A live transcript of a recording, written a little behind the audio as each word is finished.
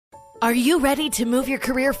Are you ready to move your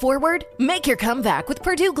career forward? Make your comeback with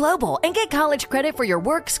Purdue Global and get college credit for your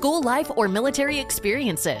work, school life, or military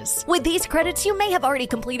experiences. With these credits, you may have already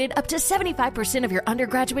completed up to 75% of your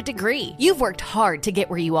undergraduate degree. You've worked hard to get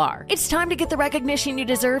where you are. It's time to get the recognition you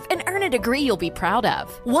deserve and earn a degree you'll be proud of,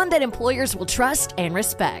 one that employers will trust and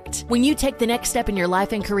respect. When you take the next step in your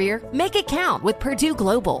life and career, make it count with Purdue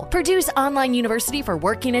Global, Purdue's online university for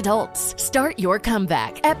working adults. Start your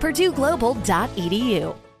comeback at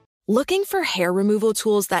purdueglobal.edu. Looking for hair removal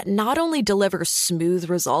tools that not only deliver smooth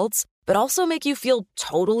results, but also make you feel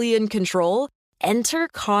totally in control? Enter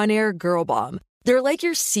Conair Girl Bomb. They're like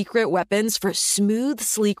your secret weapons for smooth,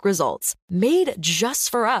 sleek results, made just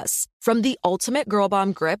for us. From the ultimate Girl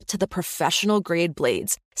Bomb grip to the professional-grade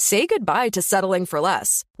blades, say goodbye to settling for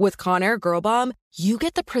less. With Conair Girl Bomb, you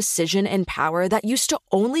get the precision and power that used to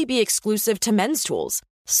only be exclusive to men's tools.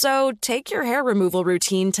 So take your hair removal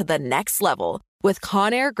routine to the next level with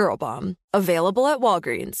Conair Girl Bomb. Available at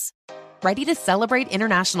Walgreens. Ready to celebrate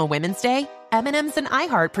International Women's Day? M&M's and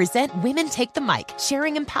iHeart present Women Take the Mic,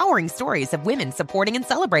 sharing empowering stories of women supporting and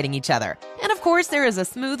celebrating each other. And of course, there is a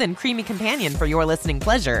smooth and creamy companion for your listening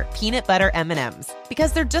pleasure, peanut butter M&M's.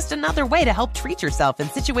 Because they're just another way to help treat yourself in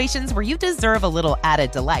situations where you deserve a little added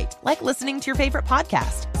delight, like listening to your favorite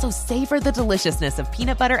podcast. So savor the deliciousness of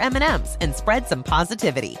peanut butter M&M's and spread some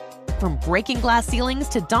positivity. From breaking glass ceilings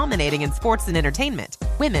to dominating in sports and entertainment,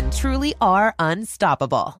 women truly are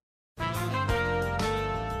unstoppable.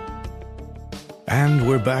 And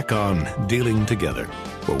we're back on Dealing Together,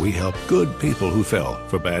 where we help good people who fell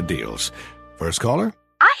for bad deals. First caller?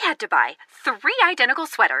 I had to buy 3 identical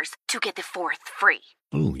sweaters to get the 4th free.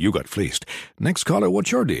 Oh, you got fleeced. Next caller,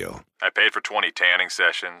 what's your deal? I paid for 20 tanning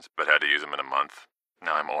sessions, but had to use them in a month.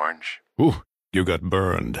 Now I'm orange. Ooh, you got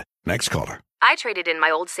burned. Next caller. I traded in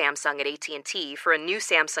my old Samsung at AT&T for a new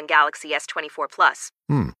Samsung Galaxy S24 Plus.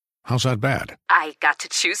 How's that bad? I got to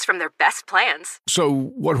choose from their best plans. So,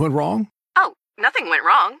 what went wrong? Oh, nothing went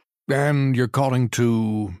wrong. And you're calling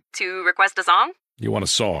to... To request a song? You want a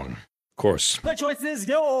song. Of course. The choice is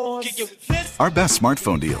yours. Our best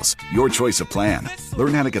smartphone deals. Your choice of plan.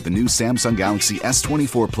 Learn how to get the new Samsung Galaxy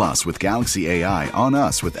S24 Plus with Galaxy AI on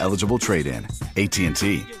us with eligible trade-in.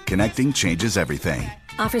 AT&T. Connecting changes everything.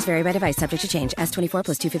 Offers vary by device, subject to change. S24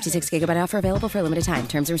 plus 256 gigabyte offer available for a limited time.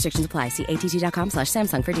 Terms and restrictions apply. See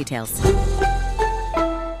att.com/Samsung for details.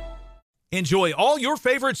 Enjoy all your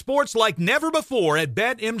favorite sports like never before at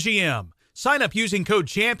BetMGM. Sign up using code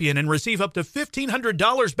CHAMPION and receive up to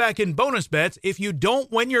 $1,500 back in bonus bets if you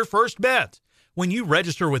don't win your first bet. When you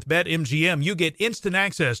register with BetMGM, you get instant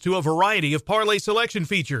access to a variety of parlay selection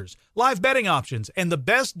features, live betting options, and the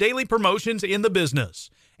best daily promotions in the business.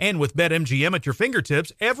 And with BetMGM at your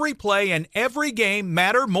fingertips, every play and every game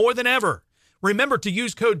matter more than ever. Remember to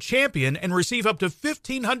use code CHAMPION and receive up to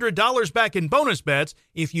 $1,500 back in bonus bets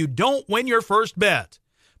if you don't win your first bet.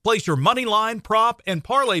 Place your money line, prop, and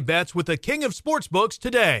parlay bets with the king of sportsbooks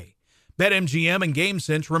today. BetMGM and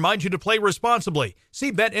GameSense remind you to play responsibly.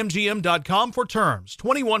 See BetMGM.com for terms.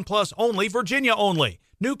 21 plus only, Virginia only.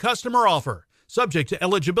 New customer offer. Subject to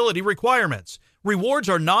eligibility requirements. Rewards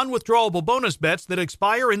are non-withdrawable bonus bets that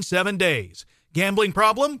expire in 7 days. Gambling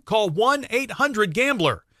problem? Call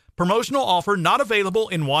 1-800-GAMBLER. Promotional offer not available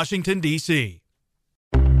in Washington, D.C.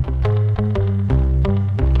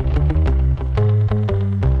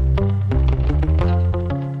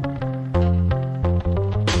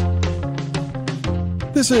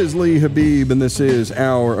 This is Lee Habib, and this is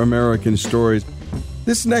Our American Stories.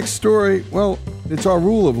 This next story, well, it's our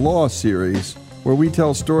Rule of Law series, where we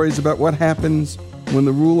tell stories about what happens when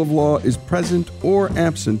the rule of law is present or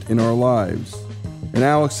absent in our lives. And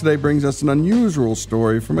Alex today brings us an unusual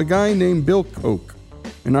story from a guy named Bill Koch,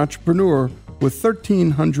 an entrepreneur with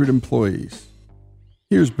 1,300 employees.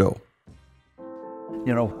 Here's Bill.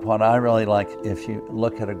 You know, what I really like, if you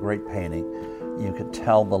look at a great painting, you could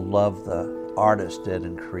tell the love the artist did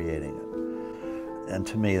in creating it. And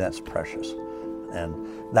to me, that's precious. And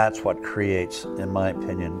that's what creates, in my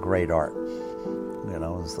opinion, great art. You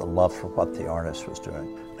know, is the love for what the artist was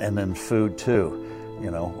doing. And then food, too.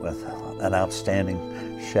 You know, with an outstanding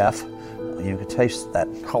chef, you could taste that,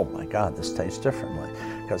 oh my God, this tastes differently.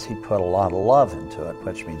 Because he put a lot of love into it,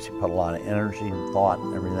 which means he put a lot of energy and thought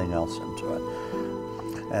and everything else into it.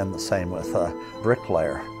 And the same with a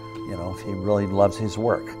bricklayer. You know, if he really loves his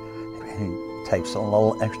work, he takes a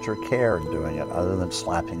little extra care in doing it other than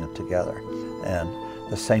slapping it together. And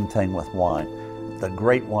the same thing with wine. The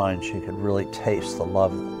great wines, you could really taste the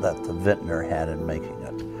love that the vintner had in making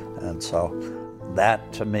it. And so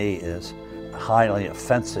that, to me, is highly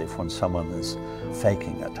offensive when someone is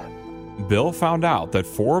faking it. Bill found out that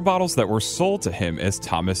 4 bottles that were sold to him as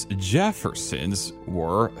Thomas Jefferson's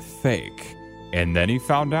were fake. And then he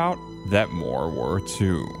found out that more were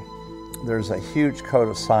too. There's a huge code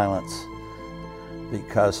of silence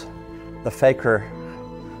because the faker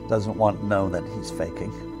doesn't want to know that he's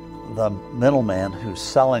faking. The middleman who's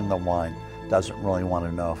selling the wine doesn't really want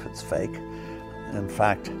to know if it's fake. In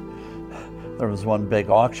fact, there was one big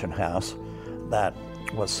auction house that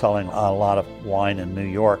was selling a lot of wine in New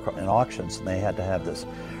York in auctions, and they had to have this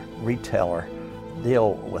retailer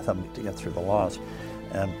deal with them to get through the laws.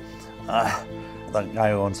 And the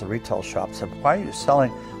guy who owns the retail shop said, "Why are you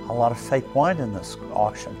selling a lot of fake wine in this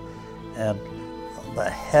auction?" And the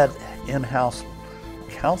head in-house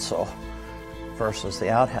counsel versus the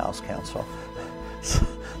outhouse counsel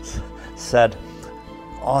said,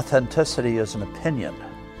 "Authenticity is an opinion,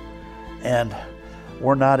 and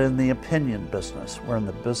we're not in the opinion business. We're in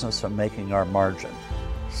the business of making our margin.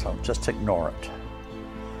 So just ignore it."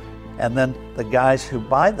 And then the guys who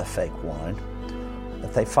buy the fake wine,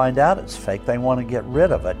 if they find out it's fake, they want to get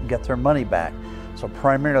rid of it and get their money back. So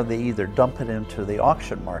primarily they either dump it into the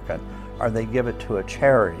auction market, or they give it to a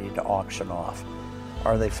charity to auction off,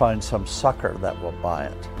 or they find some sucker that will buy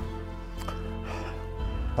it.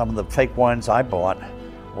 Some of the fake wines I bought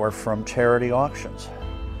were from charity auctions,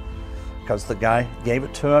 because the guy gave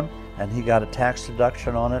it to him and he got a tax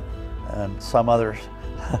deduction on it, and some other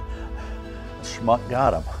schmuck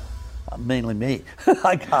got him. Mainly me.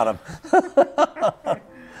 I got him.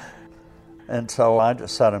 And so I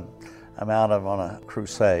just said I'm out on a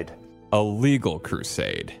crusade. A legal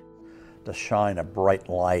crusade. To shine a bright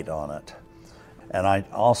light on it. And I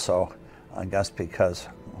also, I guess because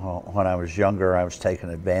when I was younger, I was taken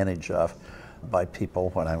advantage of by people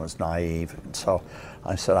when I was naive. And so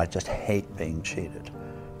I said, I just hate being cheated.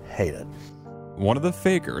 Hate it. One of the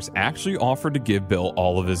fakers actually offered to give Bill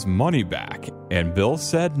all of his money back, and Bill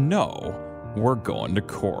said, "No, we're going to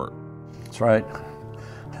court." That's right.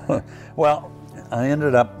 Well, I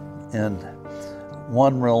ended up in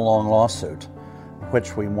one real long lawsuit,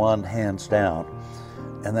 which we won hands down.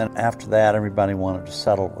 And then after that, everybody wanted to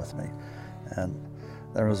settle with me. And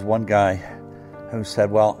there was one guy who said,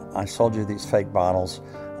 "Well, I sold you these fake bottles.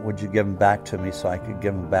 Would you give them back to me so I could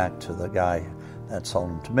give them back to the guy that sold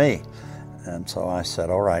them to me?" And so I said,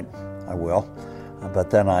 "All right, I will." But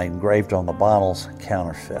then I engraved on the bottles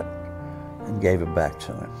counterfeit and gave it back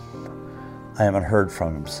to him. I haven't heard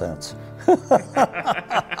from him since.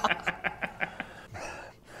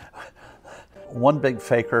 One big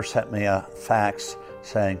faker sent me a fax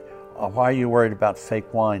saying, "Why are you worried about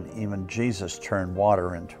fake wine? Even Jesus turned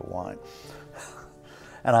water into wine."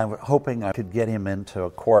 And I was hoping I could get him into a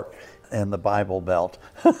court in the Bible Belt,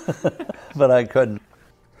 but I couldn't.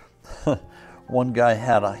 One guy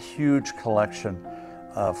had a huge collection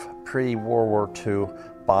of pre-World War II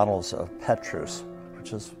bottles of Petrus,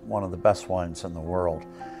 which is one of the best wines in the world,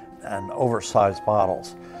 and oversized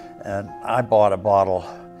bottles. And I bought a bottle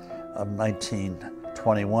of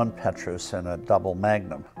 1921 Petrus in a double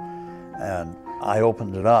magnum. And I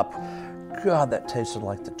opened it up. God, that tasted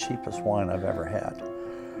like the cheapest wine I've ever had.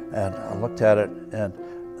 And I looked at it, and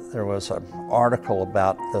there was an article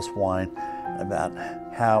about this wine, about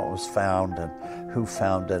how it was found and who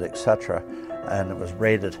found it, etc. And it was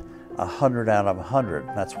rated 100 out of 100.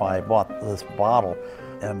 That's why I bought this bottle.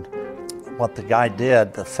 And what the guy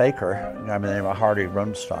did, the faker, a guy by the name of Hardy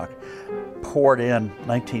Runstock, poured in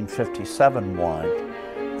 1957 wine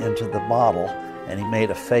into the bottle, and he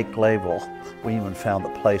made a fake label. We even found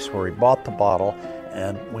the place where he bought the bottle,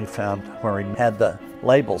 and we found where he had the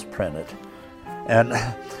labels printed. And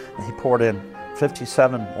he poured in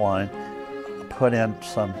 57 wine, put in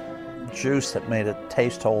some juice that made it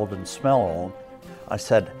taste old and smell old. I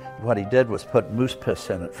said what he did was put moose piss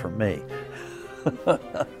in it for me.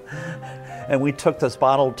 And we took this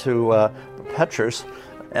bottle to Petrus,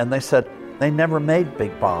 and they said they never made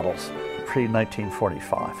big bottles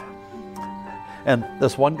pre-1945. And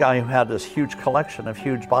this one guy who had this huge collection of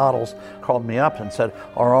huge bottles called me up and said,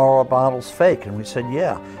 "Are all our bottles fake?" And we said,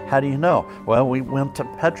 "Yeah." "How do you know?" "Well, we went to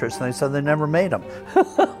Petrus and they said they never made them."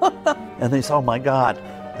 And they said, "Oh my God."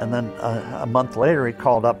 And then a month later he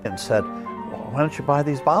called up and said, "Why don't you buy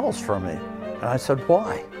these bottles from me?" And I said,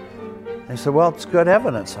 "Why?" And he said, "Well, it's good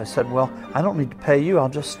evidence." I said, "Well, I don't need to pay you. I'll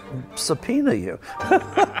just subpoena you."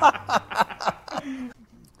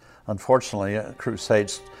 Unfortunately,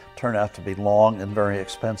 crusades turned out to be long and very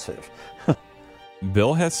expensive.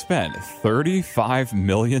 Bill has spent $35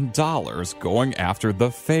 million going after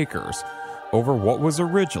the fakers over what was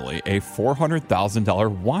originally a $400,000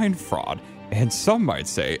 wine fraud, and some might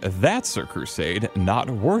say that's a crusade not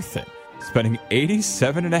worth it. spending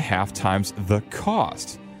 87.5 times the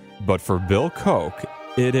cost. But for Bill Koch,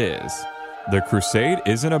 it is. The crusade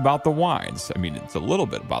isn't about the wines. I mean, it's a little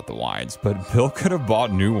bit about the wines, but Bill could have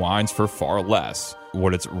bought new wines for far less.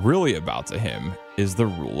 What it's really about to him is the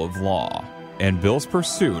rule of law. And Bill's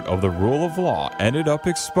pursuit of the rule of law ended up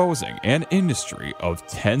exposing an industry of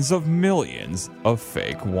tens of millions of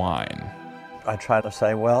fake wine. I try to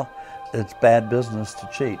say, well, it's bad business to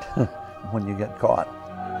cheat when you get caught.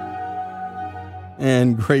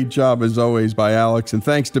 And great job, as always, by Alex. And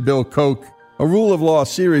thanks to Bill Koch. A rule of law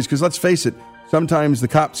series, because let's face it, sometimes the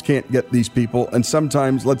cops can't get these people, and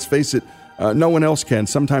sometimes, let's face it, no one else can.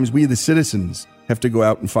 Sometimes we, the citizens, have to go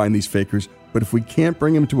out and find these fakers. But if we can't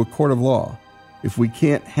bring them to a court of law, if we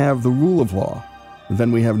can't have the rule of law,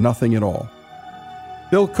 then we have nothing at all.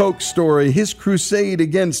 Bill Koch's story, his crusade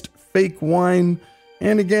against fake wine,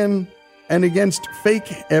 and against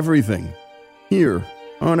fake everything, here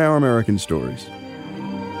on Our American Stories.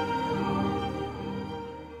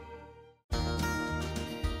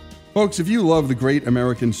 Folks, if you love the great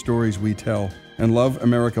American stories we tell and love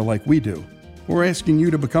America like we do, we're asking you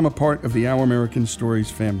to become a part of the Our American Stories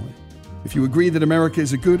family. If you agree that America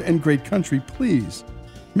is a good and great country, please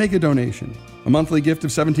make a donation. A monthly gift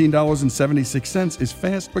of $17.76 is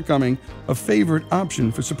fast becoming a favorite option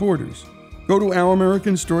for supporters. Go to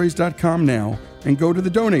OurAmericanStories.com now and go to the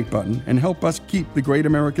donate button and help us keep the great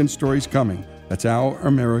American stories coming. That's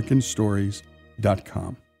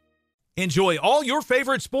OurAmericanStories.com. Enjoy all your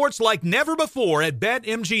favorite sports like never before at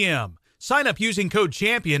BetMGM. Sign up using code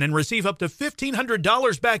CHAMPION and receive up to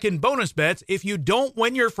 $1,500 back in bonus bets if you don't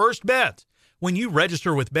win your first bet. When you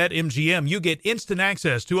register with BetMGM, you get instant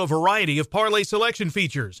access to a variety of parlay selection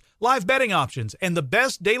features, live betting options, and the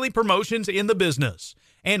best daily promotions in the business.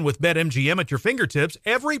 And with BetMGM at your fingertips,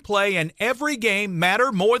 every play and every game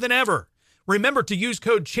matter more than ever. Remember to use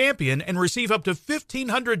code CHAMPION and receive up to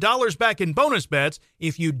 $1,500 back in bonus bets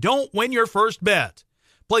if you don't win your first bet.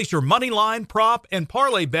 Place your money line, prop, and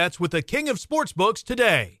parlay bets with the king of sportsbooks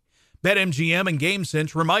today. BetMGM and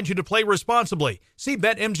GameSense remind you to play responsibly. See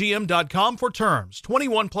BetMGM.com for terms.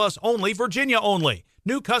 21 plus only, Virginia only.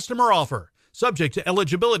 New customer offer. Subject to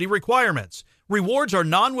eligibility requirements. Rewards are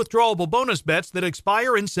non-withdrawable bonus bets that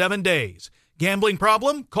expire in 7 days. Gambling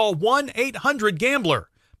problem? Call 1-800-GAMBLER.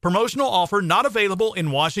 Promotional offer not available in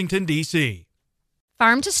Washington, D.C.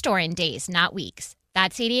 Farm to store in days, not weeks.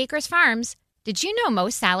 That's 80 Acres Farms. Did you know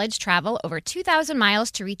most salads travel over 2,000 miles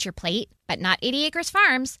to reach your plate? But not 80 Acres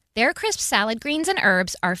Farms. Their crisp salad greens and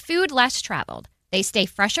herbs are food less traveled. They stay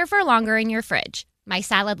fresher for longer in your fridge. My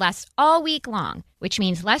salad lasts all week long, which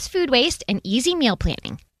means less food waste and easy meal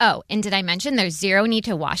planning. Oh, and did I mention there's zero need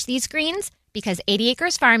to wash these greens? Because 80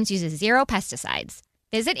 Acres Farms uses zero pesticides.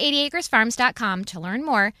 Visit 80acresfarms.com to learn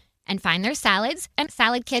more and find their salads and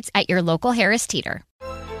salad kits at your local Harris Teeter.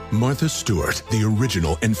 Martha Stewart, the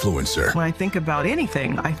original influencer. When I think about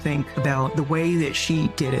anything, I think about the way that she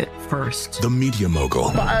did it first. The media mogul.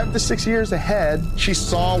 5 to 6 years ahead, she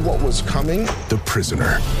saw what was coming. The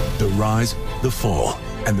prisoner. The rise, the fall,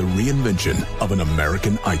 and the reinvention of an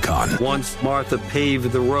American icon. Once Martha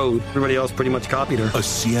paved the road, everybody else pretty much copied her. A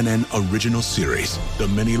CNN original series, The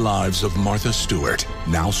Many Lives of Martha Stewart,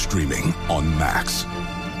 now streaming on Max.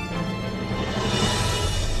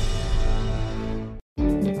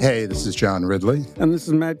 Hey, this is John Ridley. And this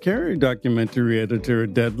is Matt Carey, documentary editor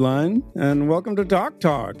at Deadline. And welcome to Doc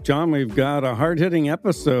Talk. John, we've got a hard-hitting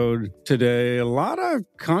episode today. A lot of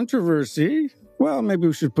controversy. Well, maybe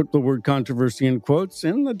we should put the word controversy in quotes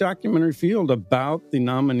in the documentary field about the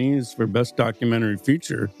nominees for Best Documentary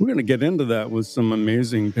Feature. We're going to get into that with some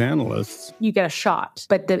amazing panelists. You get a shot,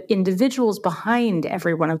 but the individuals behind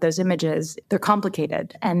every one of those images, they're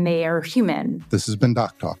complicated and they are human. This has been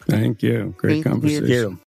Doc Talk. Thank you. Great conversation. Thank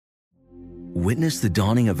you. Witness the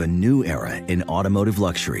dawning of a new era in automotive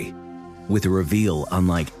luxury with a reveal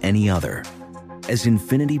unlike any other as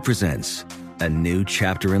Infiniti presents a new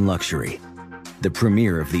chapter in luxury. The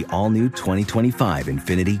premiere of the all-new 2025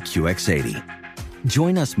 Infiniti QX80.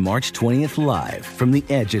 Join us March 20th live from the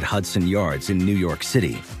Edge at Hudson Yards in New York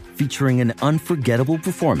City, featuring an unforgettable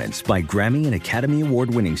performance by Grammy and Academy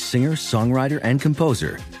Award-winning singer, songwriter, and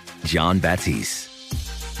composer, Jon Batiste.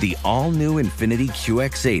 The all-new Infiniti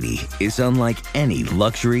QX80 is unlike any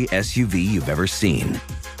luxury SUV you've ever seen.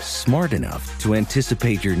 Smart enough to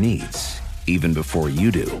anticipate your needs, even before you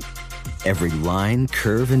do. Every line,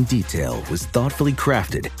 curve, and detail was thoughtfully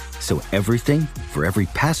crafted so everything for every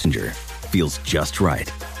passenger feels just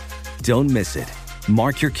right. Don't miss it.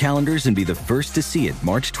 Mark your calendars and be the first to see it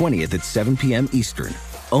March 20th at 7 p.m. Eastern,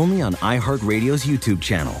 only on iHeartRadio's YouTube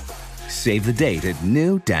channel. Save the date at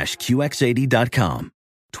new-QX80.com.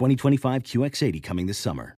 2025 QX80 coming this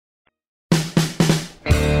summer.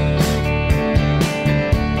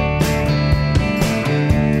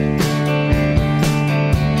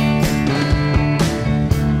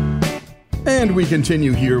 And we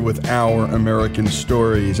continue here with Our American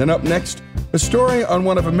Stories. And up next, a story on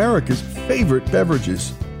one of America's favorite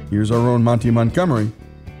beverages. Here's our own Monty Montgomery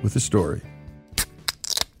with the story.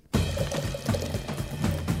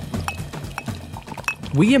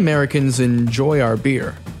 We Americans enjoy our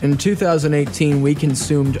beer. In 2018, we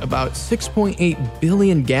consumed about 6.8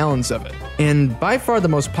 billion gallons of it. And by far the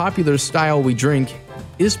most popular style we drink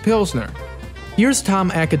is Pilsner. Here's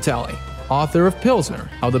Tom Acatelli, author of Pilsner,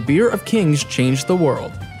 How the Beer of Kings Changed the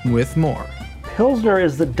World, with more. Pilsner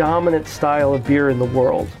is the dominant style of beer in the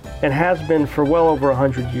world and has been for well over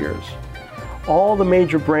 100 years. All the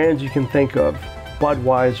major brands you can think of,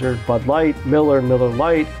 Budweiser, Bud Light, Miller, Miller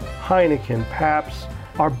Lite, Heineken, Pabst,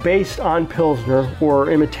 are based on Pilsner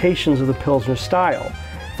or imitations of the Pilsner style.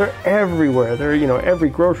 They're everywhere. They're, every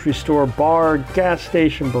grocery store, bar, gas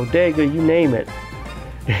station, bodega, you name it.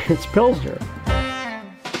 It's Pilsner.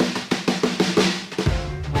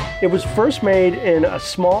 It was first made in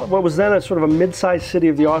what was then a sort of a mid-sized city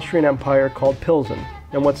of the Austrian Empire called Pilsen,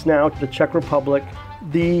 and what's now the Czech Republic.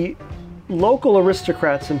 The local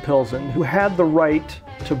aristocrats in Pilsen, who had the right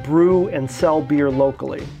to brew and sell beer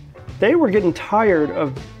locally, they were getting tired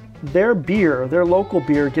of their local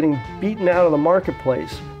beer, getting beaten out of the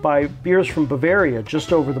marketplace by beers from Bavaria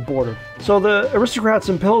just over the border. So the aristocrats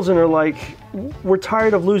in Pilsen are like, we're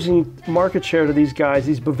tired of losing market share to these guys,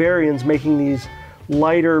 these Bavarians making these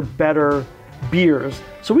lighter, better beers.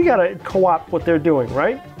 So we got to co-opt what they're doing,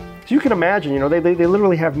 right? So you can imagine, they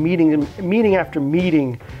literally have meeting after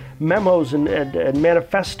meeting, memos and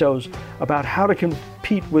manifestos about how to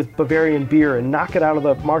compete with Bavarian beer and knock it out of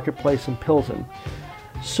the marketplace in Pilsen.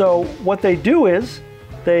 So what they do is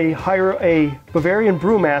they hire a Bavarian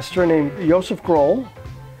brewmaster named Josef Groll,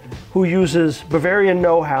 who uses Bavarian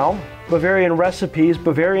know-how, Bavarian recipes,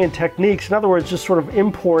 Bavarian techniques. In other words, just sort of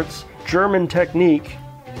imports German technique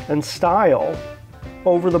and style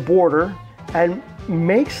over the border and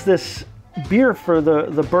makes this beer for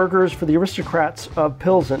the burghers, for the aristocrats of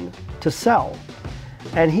Pilsen to sell.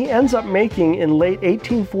 And he ends up making in late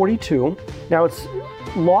 1842, now it's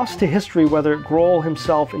lost to history whether Groll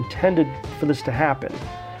himself intended for this to happen,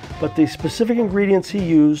 but the specific ingredients he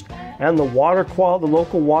used and the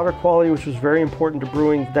local water quality, which was very important to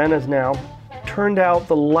brewing then as now, turned out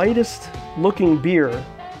the lightest looking beer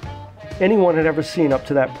anyone had ever seen up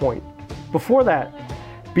to that point. Before that,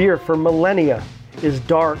 beer for millennia is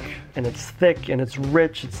dark and it's thick and it's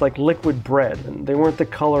rich. It's like liquid bread, and they weren't the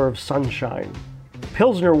color of sunshine.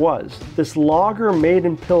 Pilsner was. This lager made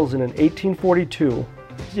in Pilsen in 1842,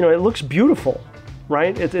 it looks beautiful,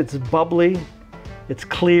 right? It's bubbly, it's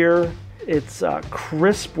clear, it's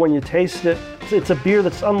crisp when you taste it. It's a beer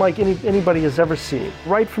that's unlike anybody has ever seen.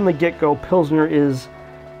 Right from the get-go, Pilsner is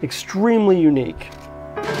extremely unique.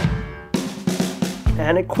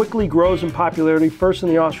 And it quickly grows in popularity, first in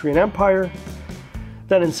the Austrian Empire,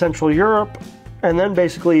 then in Central Europe, and then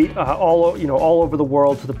basically all over the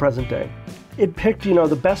world to the present day. It picked,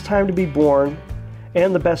 the best time to be born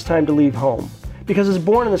and the best time to leave home, because it's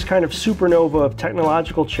born in this kind of supernova of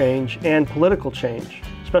technological change and political change,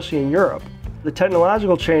 especially in Europe. The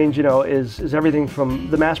technological change, is everything from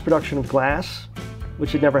the mass production of glass,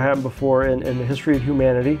 which had never happened before in the history of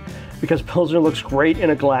humanity, because Pilsner looks great in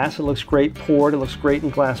a glass, it looks great poured, it looks great in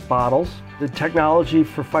glass bottles. The technology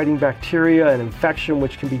for fighting bacteria and infection,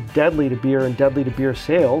 which can be deadly to beer and deadly to beer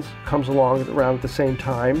sales, comes along around at the same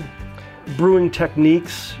time. Brewing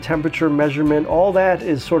techniques, temperature measurement, all that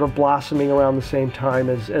is sort of blossoming around the same time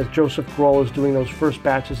as Josef Groll is doing those first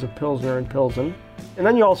batches of Pilsner in Pilsen. And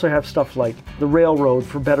then you also have stuff like the railroad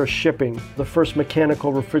for better shipping. The first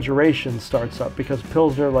mechanical refrigeration starts up because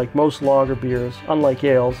Pilsner, like most lager beers, unlike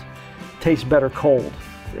ales, tastes better cold.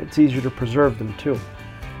 It's easier to preserve them too.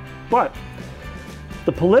 But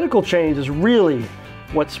the political change is really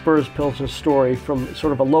what spurs Pilsner's story from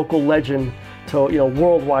sort of a local legend to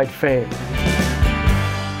worldwide fame.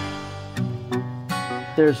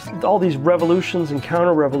 There's all these revolutions and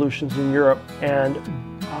counter-revolutions in Europe, and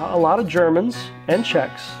a lot of Germans and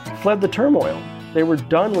Czechs fled the turmoil. They were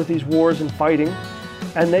done with these wars and fighting,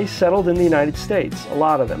 and they settled in the United States, a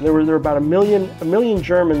lot of them. There were about a million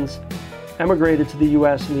Germans emigrated to the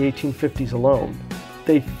US in the 1850s alone.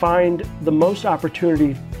 They find the most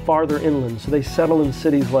opportunity farther inland, so they settle in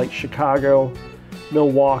cities like Chicago,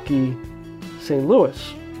 Milwaukee, St.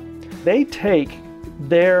 Louis. They take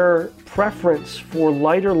their preference for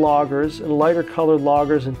lighter lagers and lighter colored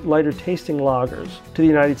lagers and lighter tasting lagers to the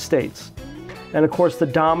United States. And of course, the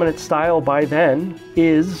dominant style by then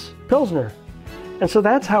is Pilsner. And so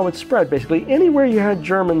that's how it spread, basically. Anywhere you had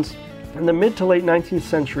Germans in the mid to late 19th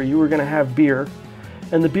century, you were going to have beer,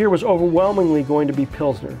 and the beer was overwhelmingly going to be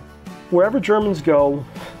Pilsner. Wherever Germans go,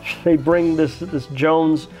 they bring this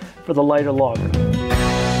Jones for the lighter lager.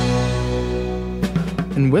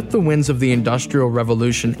 And with the winds of the Industrial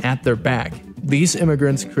Revolution at their back, these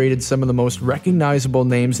immigrants created some of the most recognizable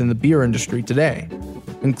names in the beer industry today,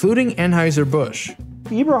 including Anheuser-Busch.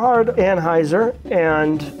 Eberhard Anheuser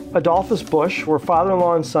and Adolphus Busch were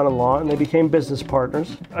father-in-law and son-in-law, and they became business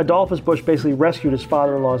partners. Adolphus Busch basically rescued his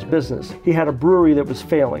father-in-law's business. He had a brewery that was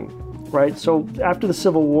failing, right? So after the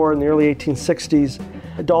Civil War in the early 1860s,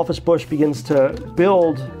 Adolphus Busch begins to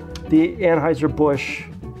build the Anheuser-Busch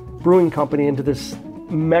Brewing Company into this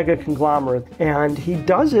mega conglomerate, and he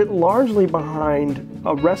does it largely behind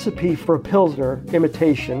a recipe for a Pilsner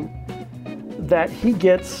imitation that he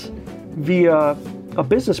gets via a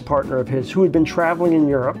business partner of his who had been traveling in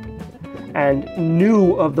Europe and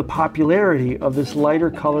knew of the popularity of this lighter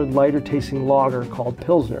colored, lighter tasting lager called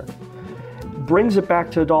Pilsner. Brings it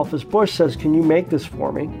back to Adolphus Busch, says, "Can you make this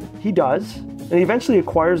for me?" He does, and he eventually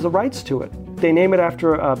acquires the rights to it. They name it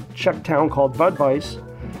after a Czech town called Budweis,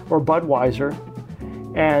 or Budweiser,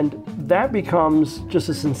 and that becomes just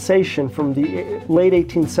a sensation from the late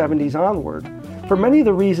 1870s onward. For many of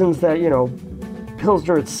the reasons that,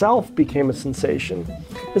 Pilsner itself became a sensation,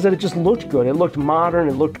 is that it just looked good. It looked modern,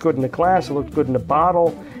 it looked good in a glass, it looked good in a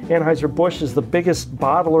bottle. Anheuser-Busch is the biggest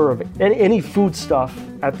bottler of any foodstuff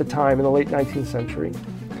at the time in the late 19th century.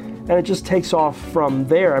 And it just takes off from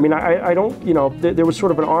there. I mean, I don't, there was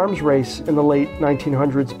sort of an arms race in the late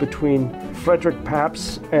 1900s between Frederick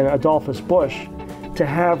Pabst and Adolphus Busch to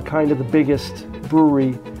have kind of the biggest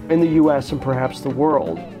brewery in the US and perhaps the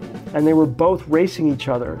world. And they were both racing each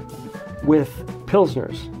other with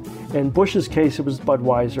Pilsners. In Busch's case, it was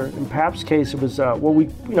Budweiser. In Pabst's case, it was what we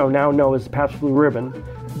now know as the Pabst Blue Ribbon.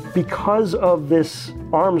 Because of this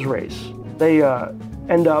arms race, they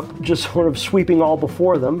end up just sort of sweeping all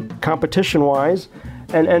before them, competition-wise,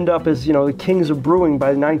 and end up as, the kings of brewing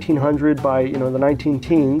by 1900, by, the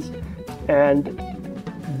 19-teens. And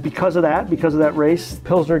because of that race,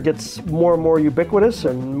 Pilsner gets more and more ubiquitous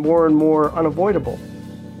and more unavoidable.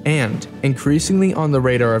 And increasingly on the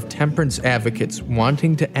radar of temperance advocates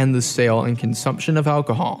wanting to end the sale and consumption of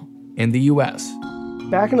alcohol in the U.S.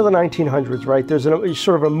 Back into the 1900s, right, there's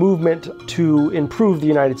sort of a movement to improve the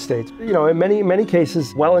United States. In many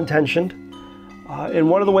cases, well-intentioned. And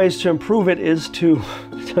one of the ways to improve it is to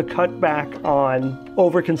cut back on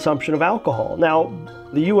overconsumption of alcohol. Now,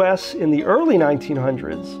 the U.S. in the early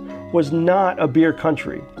 1900s was not a beer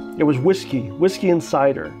country. It was whiskey and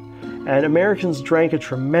cider. And Americans drank a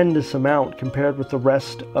tremendous amount compared with the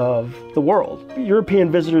rest of the world.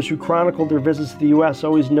 European visitors who chronicled their visits to the U.S.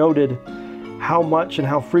 always noted how much and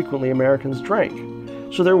how frequently Americans drank.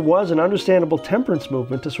 So there was an understandable temperance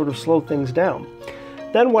movement to sort of slow things down.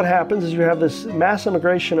 Then what happens is you have this mass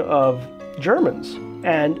immigration of Germans,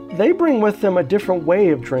 and they bring with them a different way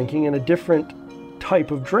of drinking and a different type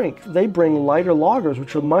of drink. They bring lighter lagers,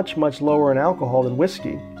 which are much, much lower in alcohol than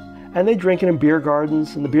whiskey. And they drink it in beer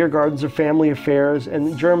gardens, and the beer gardens are family affairs, and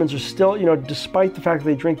the Germans are still, despite the fact that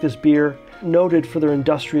they drink this beer, noted for their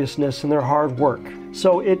industriousness and their hard work.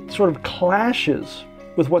 So it sort of clashes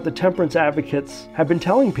with what the temperance advocates have been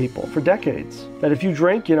telling people for decades. That if you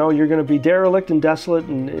drink, you're going to be derelict and desolate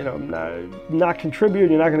and, not contribute,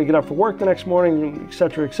 you're not going to get up for work the next morning, et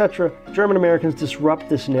cetera, et cetera. German Americans disrupt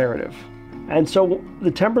this narrative. And so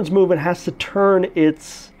the temperance movement has to turn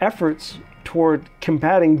its efforts toward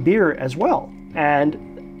combating beer as well.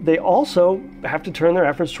 And they also have to turn their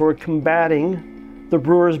efforts toward combating the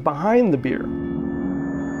brewers behind the beer.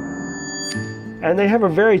 And they have a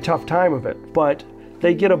very tough time of it, but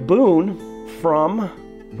they get a boon from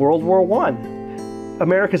World War I.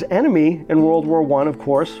 America's enemy in World War I, of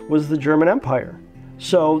course, was the German Empire.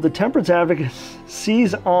 So the temperance advocates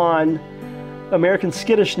seize on American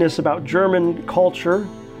skittishness about German culture.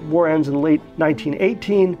 War ends in late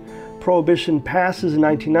 1918. Prohibition passes in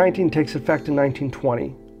 1919, takes effect in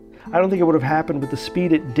 1920. I don't think it would have happened with the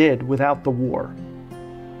speed it did without the war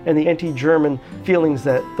and the anti-German feelings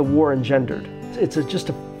that the war engendered. It's just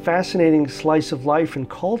a fascinating slice of life and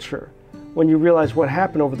culture when you realize what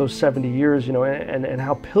happened over those 70 years, and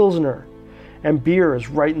how Pilsner and beer is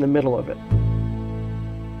right in the middle of it.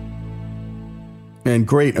 And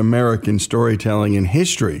great American storytelling and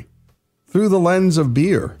history through the lens of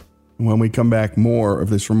beer. When we come back, more of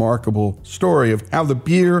this remarkable story of how the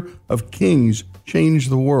beer of kings changed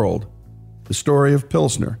the world. The story of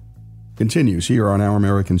Pilsner continues here on Our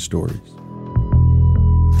American Stories.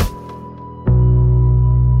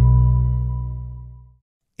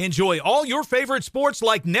 Enjoy all your favorite sports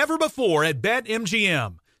like never before at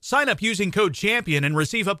BetMGM. Sign up using code CHAMPION and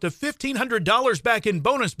receive up to $1,500 back in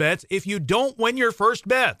bonus bets if you don't win your first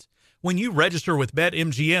bet. When you register with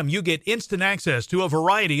BetMGM, you get instant access to a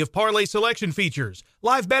variety of parlay selection features,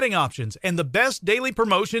 live betting options, and the best daily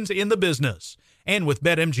promotions in the business. And with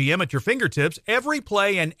BetMGM at your fingertips, every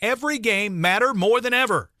play and every game matter more than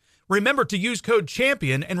ever. Remember to use code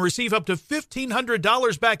CHAMPION and receive up to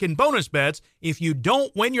 $1,500 back in bonus bets if you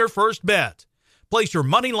don't win your first bet. Place your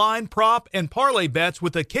money line, prop, and parlay bets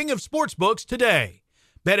with the king of sportsbooks today.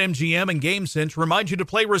 BetMGM and GameSense remind you to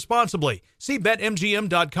play responsibly. See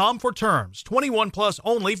BetMGM.com for terms. 21 plus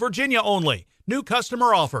only, Virginia only. New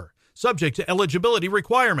customer offer. Subject to eligibility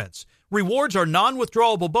requirements. Rewards are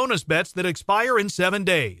non-withdrawable bonus bets that expire in 7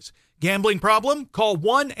 days. Gambling problem? Call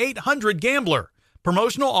 1-800-GAMBLER.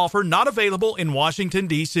 Promotional offer not available in Washington,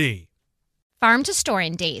 D.C. Farm to store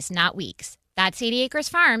in days, not weeks. That's 80 Acres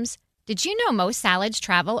Farms. Did you know most salads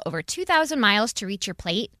travel over 2,000 miles to reach your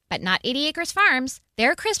plate? But not 80 Acres Farms.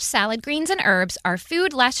 Their crisp salad greens and herbs are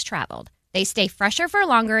food less traveled. They stay fresher for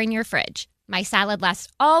longer in your fridge. My salad lasts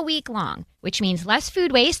all week long, which means less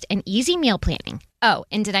food waste and easy meal planning. Oh,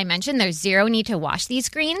 and did I mention there's zero need to wash these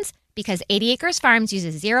greens? Because 80 Acres Farms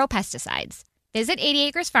uses zero pesticides. Visit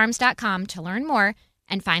 80acresfarms.com to learn more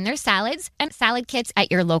and find their salads and salad kits at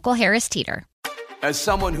your local Harris Teeter. As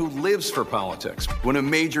someone who lives for politics, when a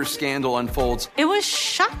major scandal unfolds, it was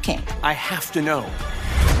shocking. I have to know,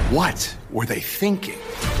 what were they thinking?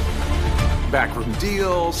 Backroom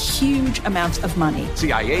deals, huge amounts of money,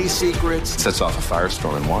 CIA secrets, sets off a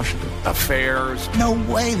firestorm in Washington, affairs. No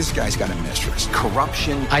way this guy's got a mistress.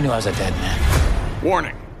 Corruption. I knew I was a dead man.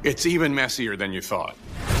 Warning, it's even messier than you thought.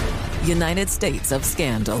 United States of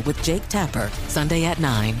Scandal with Jake Tapper, Sunday at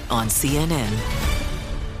 9 on CNN.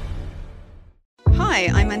 Hi,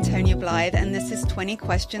 I'm Antonia Blythe, and this is 20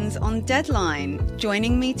 Questions on Deadline.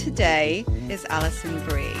 Joining me today is Alison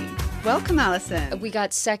Brie. Welcome, Alison. We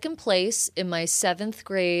got second place in my 7th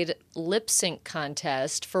grade lip sync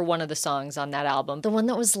contest for one of the songs on that album. The one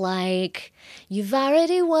that was like, "You've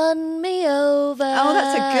already won me over." Oh,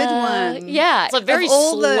 that's a good one. Yeah. It's a very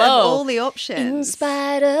slow. Of all the options. In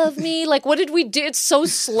spite of me. Like, what did we do? It's so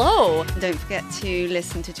slow. Don't forget to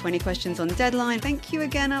listen to 20 Questions on Deadline. Thank you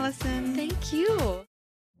again, Alison. Thank you.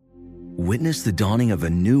 Witness the dawning of a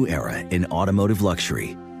new era in automotive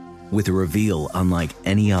luxury with a reveal unlike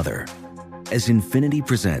any other as Infiniti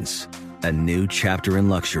presents a new chapter in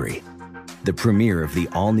luxury, the premiere of the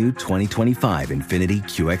all-new 2025 Infiniti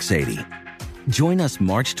QX80. Join us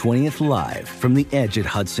March 20th live from the Edge at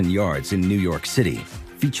Hudson Yards in New York City,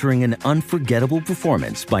 featuring an unforgettable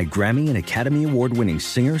performance by Grammy and Academy Award-winning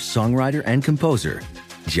singer, songwriter, and composer,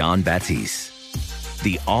 Jon Batiste.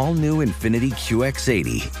 The all-new Infiniti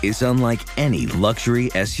QX80 is unlike any luxury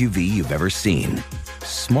SUV you've ever seen.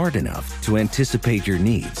 Smart enough to anticipate your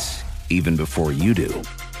needs, even before you do.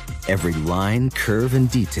 Every line, curve, and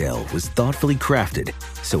detail was thoughtfully crafted,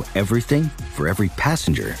 so everything for every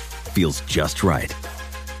passenger feels just right.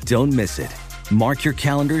 Don't miss it. Mark your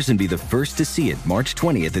calendars and be the first to see it March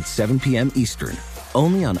 20th at 7 p.m. Eastern,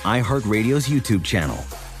 only on iHeartRadio's YouTube channel.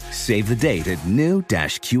 Save the date at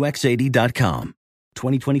new-QX80.com.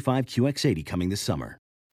 2025 QX80 coming this summer.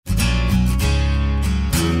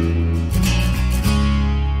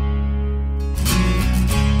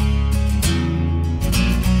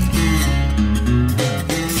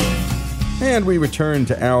 And we return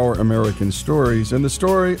to Our American Stories and the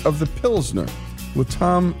story of the Pilsner with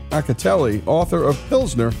Tom Acatelli, author of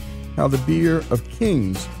Pilsner, How the Beer of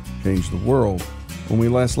Kings Changed the World. When we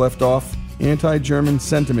last left off, anti-German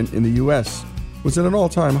sentiment in the U.S. was at an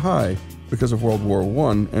all-time high because of World War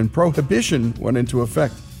I, and prohibition went into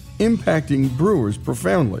effect, impacting brewers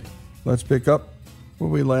profoundly. Let's pick up where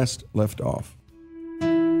we last left off.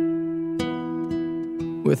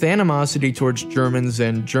 With animosity towards Germans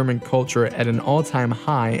and German culture at an all-time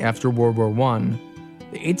high after World War I,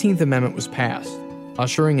 the 18th Amendment was passed,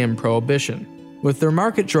 ushering in prohibition. With their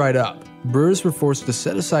market dried up, brewers were forced to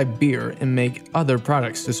set aside beer and make other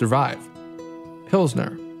products to survive.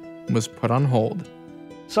 Pilsner was put on hold.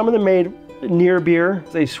 Some of them made near beer.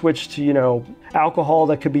 They switched to, alcohol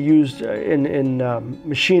that could be used in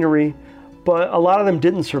machinery, but a lot of them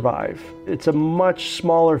didn't survive. It's a much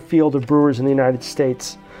smaller field of brewers in the United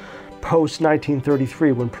States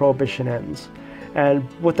post-1933 when Prohibition ends. And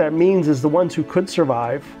what that means is the ones who could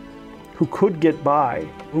survive, who could get by,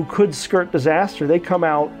 who could skirt disaster, they come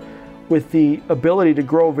out with the ability to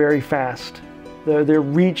grow very fast. Their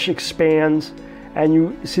reach expands, and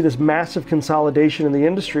you see this massive consolidation in the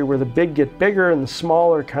industry where the big get bigger and the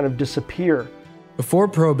smaller kind of disappear. Before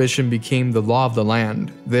Prohibition became the law of the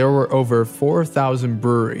land, there were over 4,000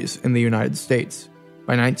 breweries in the United States.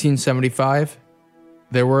 By 1975,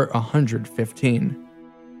 there were 115.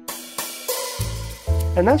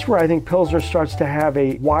 And that's where I think Pilsner starts to have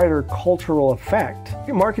a wider cultural effect.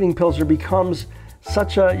 Marketing Pilsner becomes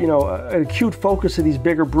such an acute focus of these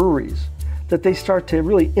bigger breweries that they start to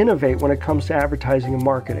really innovate when it comes to advertising and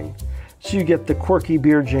marketing. So you get the quirky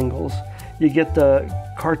beer jingles, you get the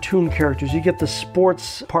cartoon characters, you get the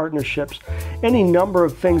sports partnerships, any number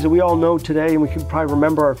of things that we all know today, and we can probably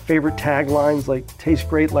remember our favorite taglines like taste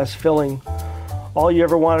great, less filling, all you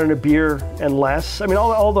ever wanted in a beer and less. I mean,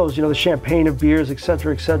 all those, the champagne of beers, et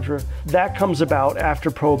cetera, et cetera. That comes about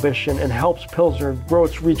after Prohibition and helps Pilsner grow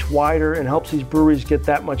its reach wider and helps these breweries get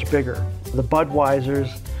that much bigger. The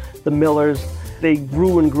Budweisers, the Millers, they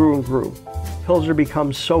grew and grew and grew. Pilsner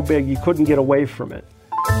becomes so big you couldn't get away from it.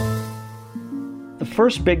 The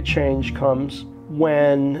first big change comes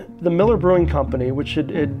when the Miller Brewing Company, which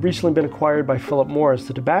had recently been acquired by Philip Morris,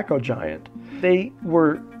 the tobacco giant, they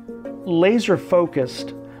were laser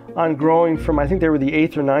focused on growing from, I think they were the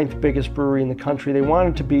 8th or 9th biggest brewery in the country. They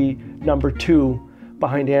wanted to be number 2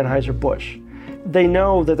 behind Anheuser-Busch. They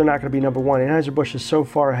know that they're not going to be number 1. Anheuser-Busch is so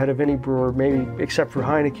far ahead of any brewer, maybe except for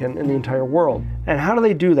Heineken, in the entire world. And how do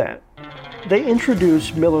they do that? They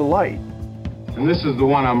introduce Miller Lite. And this is the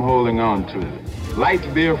one I'm holding on to. Light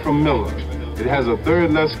beer from Miller. It has a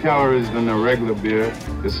third less calories than a regular beer.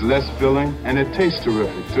 It's less filling, and it tastes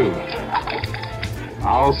terrific, too. I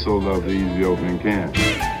also love the easy opening can.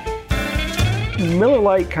 Miller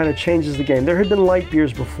Lite kind of changes the game. There had been light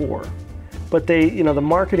beers before, but the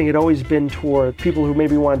marketing had always been toward people who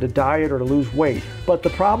maybe wanted to diet or to lose weight. But the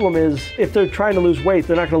problem is, if they're trying to lose weight,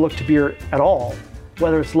 they're not going to look to beer at all,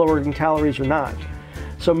 whether it's lower in calories or not.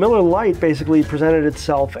 So Miller Lite basically presented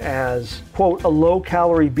itself as, quote, a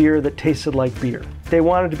low-calorie beer that tasted like beer. They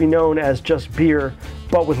wanted to be known as just beer,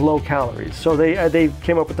 but with low calories. So they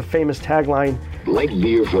came up with the famous tagline, "Light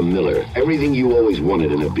beer from Miller, everything you always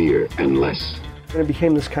wanted in a beer, and less." And it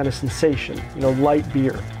became this kind of sensation, light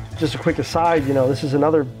beer. Just a quick aside, this is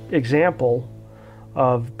another example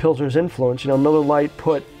of Pilsner's influence. Miller Lite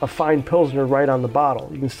put a fine Pilsner right on the bottle.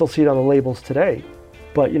 You can still see it on the labels today.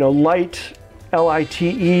 But, light,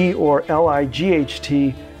 L-I-T-E or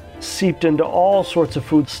L-I-G-H-T, seeped into all sorts of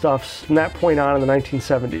foodstuffs from that point on in the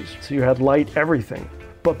 1970s. So you had light everything.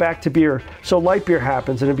 But back to beer. So light beer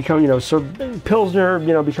happens and it becomes, so Pilsner,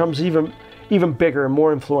 becomes even bigger and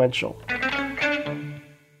more influential.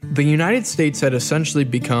 The United States had essentially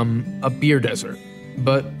become a beer desert,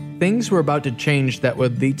 but things were about to change that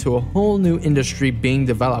would lead to a whole new industry being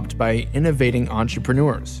developed by innovating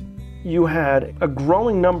entrepreneurs. You had a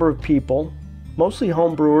growing number of people, mostly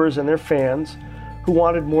home brewers and their fans, who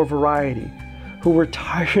wanted more variety, who were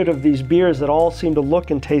tired of these beers that all seemed to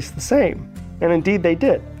look and taste the same. And indeed they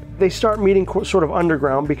did. They start meeting sort of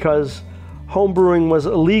underground because home brewing was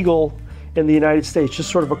illegal in the United States, just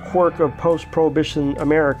sort of a quirk of post-Prohibition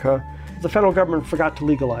America. The federal government forgot to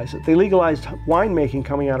legalize it. They legalized winemaking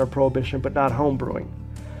coming out of Prohibition, but not home brewing.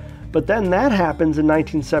 But then that happens in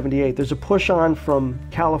 1978. There's a push on from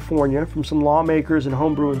California, from some lawmakers and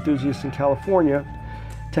homebrew enthusiasts in California,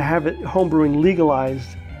 to have homebrewing legalized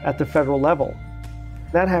at the federal level.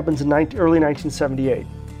 That happens in early 1978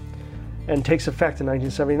 and takes effect in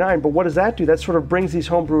 1979. But what does that do? That sort of brings these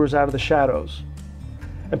homebrewers out of the shadows.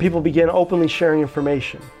 And people begin openly sharing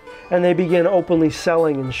information. And they begin openly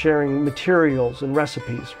selling and sharing materials and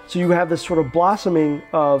recipes. So you have this sort of blossoming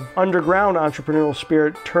of underground entrepreneurial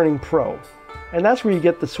spirit turning pro. And that's where you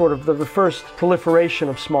get the sort of the first proliferation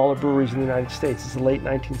of smaller breweries in the United States. It's the late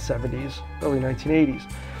 1970s, early 1980s.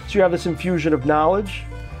 So you have this infusion of knowledge,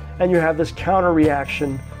 and you have this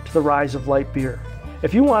counter-reaction to the rise of light beer.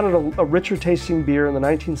 If you wanted a richer tasting beer in the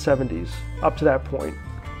 1970s, up to that point,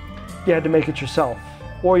 you had to make it yourself.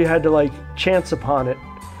 Or you had to chance upon it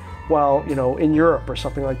while, in Europe or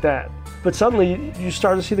something like that. But suddenly you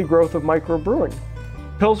start to see the growth of microbrewing.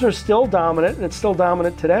 Pilsner's still dominant, and it's still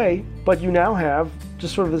dominant today, but you now have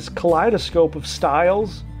just sort of this kaleidoscope of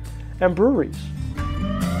styles and breweries.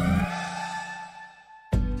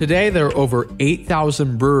 Today, there are over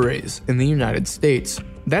 8,000 breweries in the United States.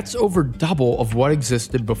 That's over double of what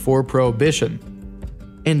existed before Prohibition.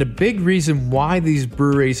 And a big reason why these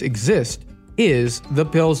breweries exist is the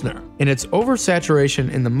Pilsner and its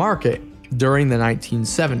oversaturation in the market during the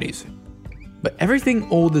 1970s. But everything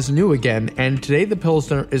old is new again, and today the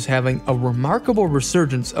Pilsner is having a remarkable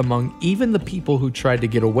resurgence among even the people who tried to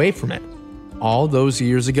get away from it all those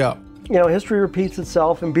years ago. History repeats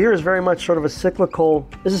itself, and beer is very much sort of a cyclical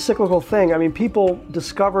thing. I mean, people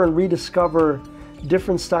discover and rediscover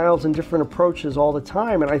different styles and different approaches all the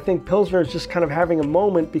time. And I think Pilsner is just kind of having a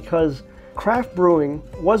moment because craft brewing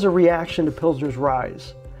was a reaction to Pilsner's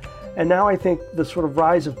rise. And now I think the sort of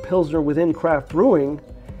rise of Pilsner within craft brewing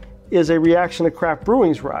is a reaction to craft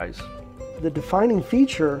brewing's rise. The defining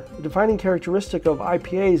feature, the defining characteristic of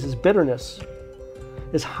IPAs is bitterness.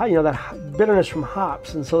 Is that bitterness from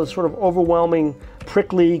hops, and so this sort of overwhelming,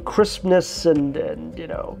 prickly crispness and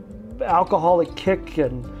alcoholic kick.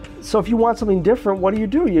 And so if you want something different, what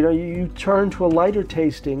do? You turn to a lighter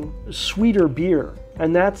tasting, sweeter beer,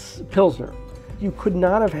 and that's Pilsner. You could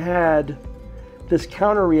not have had this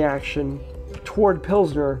counter reaction toward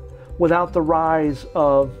Pilsner without the rise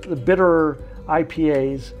of the bitter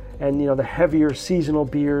IPAs and the heavier seasonal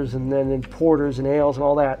beers, and then in porters and ales and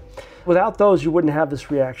all that. Without those, you wouldn't have this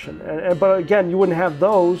reaction. But again, you wouldn't have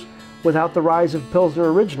those without the rise of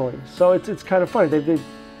Pilsner originally. So it's kind of funny. They've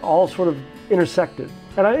all sort of intersected.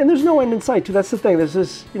 And there's no end in sight, too. That's the thing. There's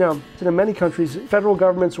this, in many countries, federal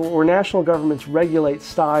governments or national governments regulate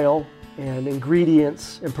style and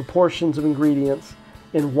ingredients and proportions of ingredients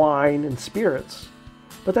in wine and spirits.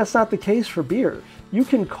 But that's not the case for beers. You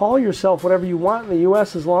can call yourself whatever you want in the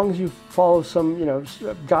U.S. as long as you follow some,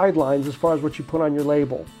 guidelines as far as what you put on your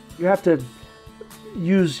label. You have to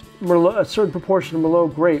use Merlot, a certain proportion of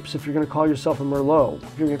Merlot grapes if you're going to call yourself a Merlot,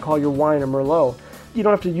 if you're going to call your wine a Merlot. You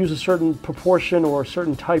don't have to use a certain proportion or a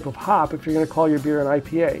certain type of hop if you're going to call your beer an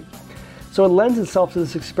IPA. So it lends itself to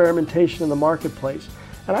this experimentation in the marketplace.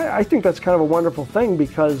 And I think that's kind of a wonderful thing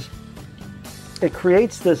because it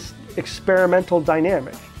creates this experimental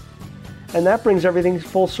dynamic. And that brings everything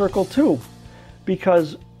full circle too.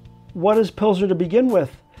 Because what is Pilsner to begin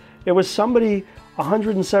with? It was somebody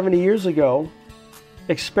 170 years ago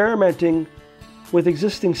experimenting with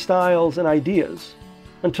existing styles and ideas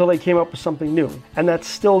until they came up with something new. And that's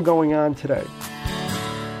still going on today.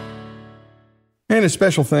 And a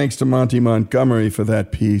special thanks to Monty Montgomery for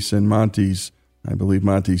that piece. And I believe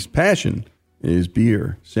Monty's passion is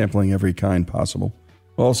beer, sampling every kind possible.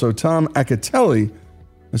 Also, Tom Acatelli,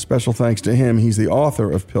 a special thanks to him. He's the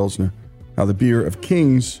author of Pilsner, How the Beer of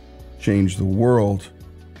Kings Changed the World.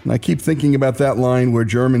 And I keep thinking about that line where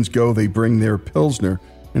Germans go, they bring their Pilsner.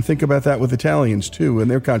 And think about that with Italians, too, and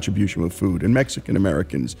their contribution with food, and Mexican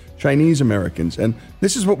Americans, Chinese Americans. And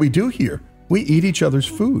this is what we do here. We eat each other's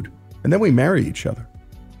food, and then we marry each other.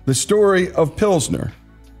 The story of Pilsner,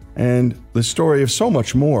 and the story of so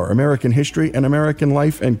much more, American history and American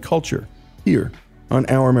life and culture, here on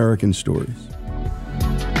Our American Stories.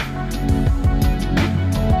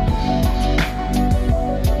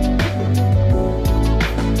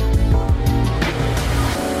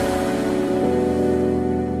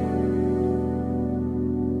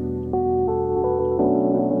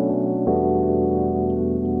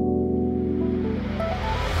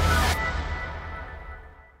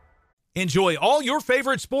 Enjoy all your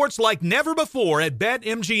favorite sports like never before at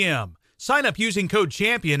BetMGM. Sign up using code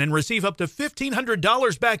CHAMPION and receive up to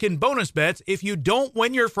 $1,500 back in bonus bets if you don't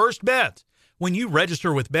win your first bet. When you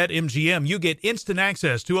register with BetMGM, you get instant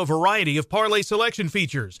access to a variety of parlay selection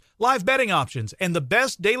features, live betting options, and the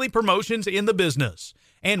best daily promotions in the business.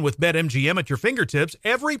 And with BetMGM at your fingertips,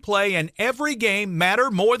 every play and every game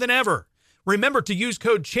matter more than ever. Remember to use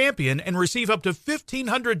code CHAMPION and receive up to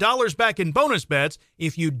 $1,500 back in bonus bets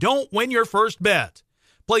if you don't win your first bet.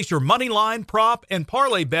 Place your money line, prop, and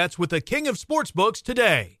parlay bets with the king of sportsbooks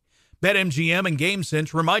today. BetMGM and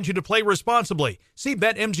GameSense remind you to play responsibly. See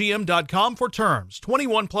BetMGM.com for terms.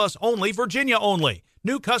 21 plus only, Virginia only.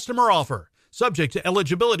 New customer offer. Subject to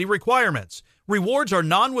eligibility requirements. Rewards are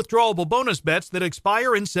non-withdrawable bonus bets that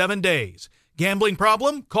expire in 7 days. Gambling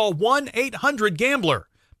problem? Call 1-800-GAMBLER.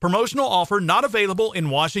 Promotional offer not available in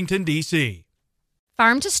Washington, D.C.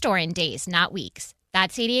 Farm to store in days, not weeks.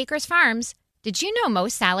 That's 80 Acres Farms. Did you know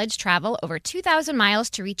most salads travel over 2,000 miles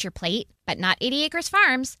to reach your plate? But not 80 Acres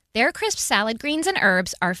Farms. Their crisp salad greens and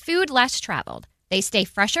herbs are food less traveled. They stay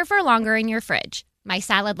fresher for longer in your fridge. My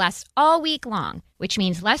salad lasts all week long, which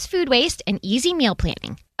means less food waste and easy meal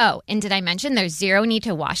planning. Oh, and did I mention there's zero need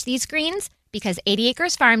to wash these greens? Because 80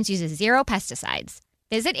 Acres Farms uses zero pesticides.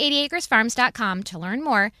 Visit 80acresfarms.com to learn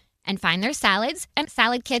more and find their salads and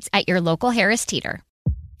salad kits at your local Harris Teeter.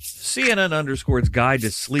 CNN_'s Guide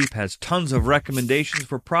to Sleep has tons of recommendations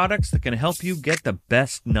for products that can help you get the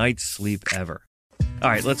best night's sleep ever. All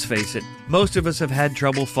right, let's face it. Most of us have had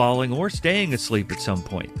trouble falling or staying asleep at some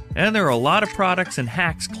point. And there are a lot of products and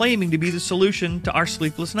hacks claiming to be the solution to our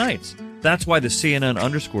sleepless nights. That's why the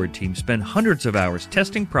CNN_ team spend hundreds of hours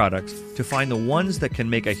testing products to find the ones that can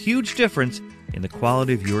make a huge difference in the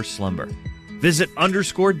quality of your slumber. Visit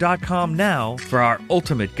underscore.com now for our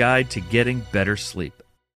ultimate guide to getting better sleep.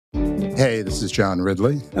 Hey, this is John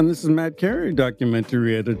Ridley. And this is Matt Carey,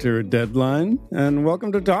 documentary editor at Deadline. And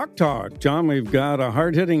welcome to Talk Talk. John, we've got a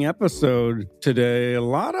hard-hitting episode today. A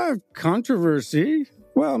lot of controversy.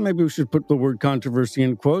 Well, maybe we should put the word controversy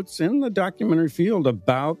in quotes in the documentary field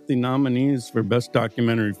about the nominees for Best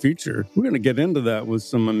Documentary Feature. We're going to get into that with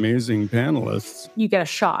some amazing panelists. You get a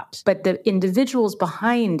shot, but the individuals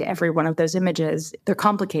behind every one of those images, they're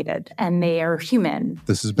complicated and they are human.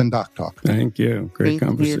 This has been Doc Talk. Thank you. Great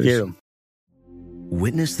conversation. Thank you.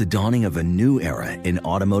 Witness the dawning of a new era in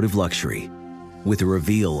automotive luxury with a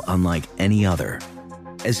reveal unlike any other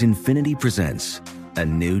as Infiniti presents a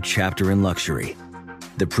new chapter in luxury.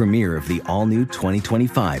 The premiere of the all-new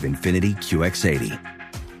 2025 Infiniti QX80.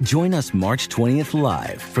 Join us March 20th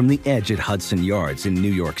live from the Edge at Hudson Yards in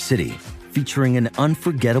New York City, featuring an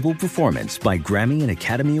unforgettable performance by Grammy and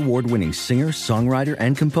Academy Award-winning singer, songwriter,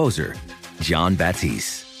 and composer, Jon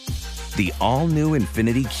Batiste. The all-new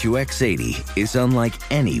Infiniti QX80 is unlike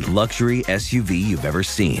any luxury SUV you've ever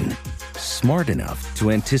seen. Smart enough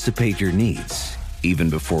to anticipate your needs, even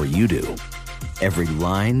before you do. Every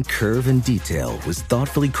line, curve, and detail was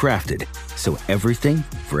thoughtfully crafted, so everything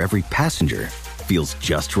for every passenger feels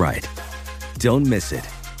just right. Don't miss it.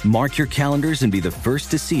 Mark your calendars and be the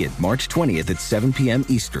first to see it March 20th at 7 p.m.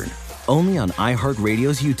 Eastern, only on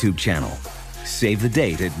iHeartRadio's YouTube channel. Save the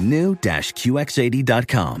date at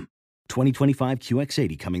new-QX80.com. 2025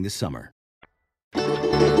 QX80 coming this summer.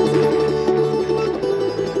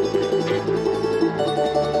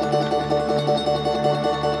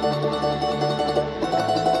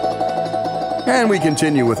 And we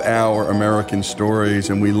continue with Our American Stories,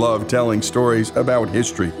 and we love telling stories about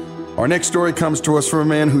history. Our next story comes to us from a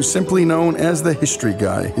man who's simply known as the History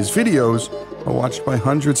Guy. His videos are watched by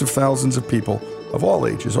hundreds of thousands of people of all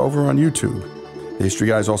ages over on YouTube. The History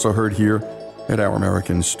Guy is also heard here at Our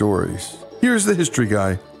American Stories. Here's the History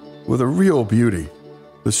Guy with a real beauty,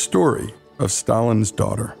 the story of Stalin's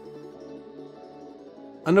daughter.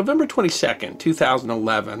 On November 22,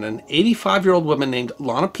 2011, an 85-year-old woman named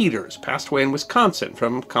Lana Peters passed away in Wisconsin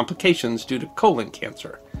from complications due to colon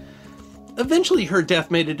cancer. Eventually, her death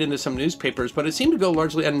made it into some newspapers, but it seemed to go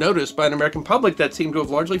largely unnoticed by an American public that seemed to have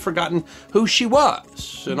largely forgotten who she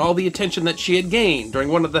was and all the attention that she had gained during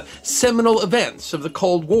one of the seminal events of the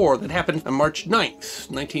Cold War that happened on March 9th,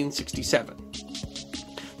 1967.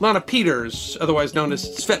 Lana Peters, otherwise known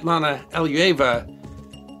as Svetlana Alexeyeva,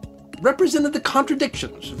 represented the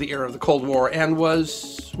contradictions of the era of the Cold War and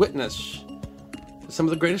was witness to some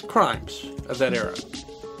of the greatest crimes of that era.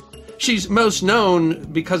 She's most known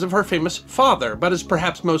because of her famous father, but is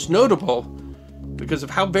perhaps most notable because of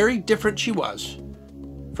how very different she was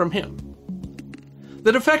from him.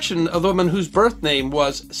 The defection of the woman whose birth name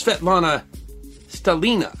was Svetlana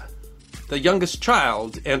Stalina, the youngest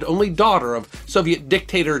child and only daughter of Soviet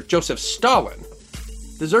dictator Joseph Stalin,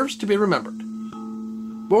 deserves to be remembered.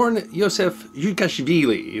 Born Yosef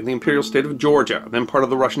Zhukashvili in the imperial state of Georgia, then part of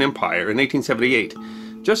the Russian Empire, in 1878,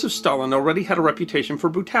 Joseph Stalin already had a reputation for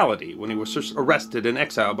brutality when he was arrested and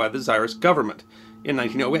exiled by the Tsarist government in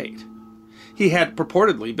 1908. He had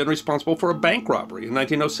purportedly been responsible for a bank robbery in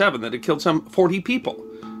 1907 that had killed some 40 people,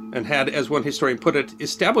 and had, as one historian put it,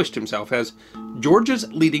 established himself as Georgia's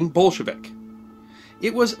leading Bolshevik.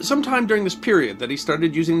 It was sometime during this period that he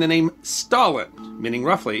started using the name Stalin, meaning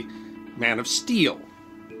roughly, man of steel.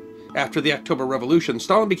 After the October Revolution,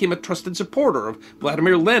 Stalin became a trusted supporter of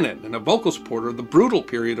Vladimir Lenin and a vocal supporter of the brutal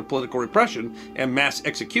period of political repression and mass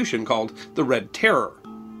execution called the Red Terror.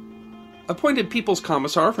 Appointed People's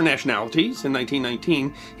Commissar for Nationalities in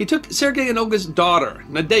 1919, he took Sergei and Olga's daughter,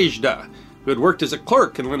 Nadezhda, who had worked as a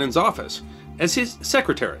clerk in Lenin's office, as his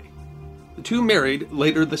secretary. The two married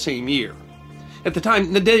later the same year. At the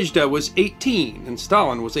time, Nadezhda was 18 and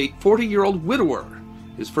Stalin was a 40-year-old widower,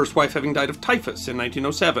 his first wife having died of typhus in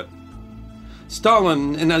 1907.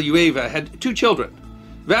 Stalin and Alexeyeva had two children,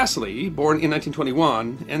 Vasily, born in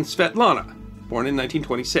 1921, and Svetlana, born in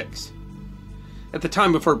 1926. At the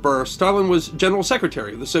time of her birth, Stalin was General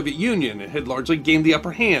Secretary of the Soviet Union and had largely gained the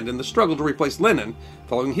upper hand in the struggle to replace Lenin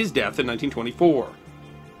following his death in 1924.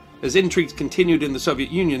 As intrigues continued in the Soviet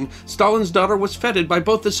Union, Stalin's daughter was feted by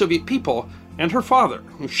both the Soviet people and her father,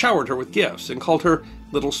 who showered her with gifts and called her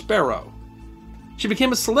Little Sparrow. She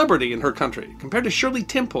became a celebrity in her country, compared to Shirley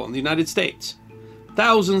Temple in the United States.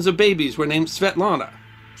 Thousands of babies were named Svetlana.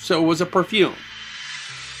 So was a perfume.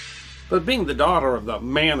 But being the daughter of the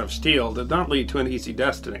Man of Steel did not lead to an easy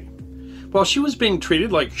destiny. While she was being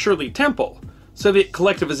treated like Shirley Temple, Soviet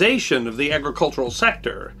collectivization of the agricultural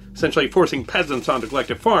sector, essentially forcing peasants onto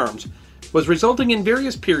collective farms, was resulting in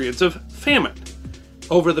various periods of famine.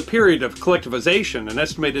 Over the period of collectivization, an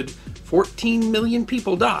estimated 14 million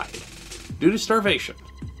people died, due to starvation.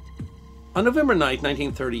 On November 9,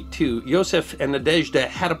 1932, Yosef and Nadezhda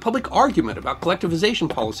had a public argument about collectivization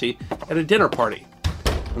policy at a dinner party.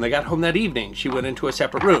 When they got home that evening, she went into a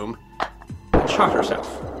separate room and shot herself.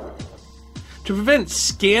 To prevent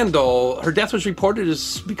scandal, her death was reported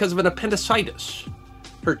as because of an appendicitis.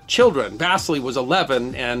 Her children, Vasily was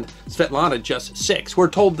 11 and Svetlana just 6, were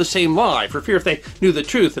told the same lie for fear if they knew the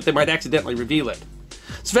truth that they might accidentally reveal it.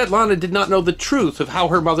 Svetlana did not know the truth of how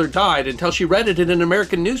her mother died until she read it in an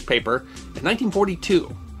American newspaper in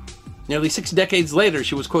 1942. Nearly 6 decades later,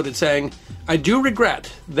 she was quoted saying, "I do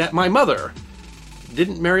regret that my mother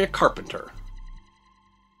didn't marry a carpenter."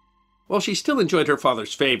 While she still enjoyed her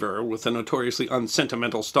father's favor, with the notoriously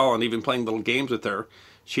unsentimental Stalin even playing little games with her,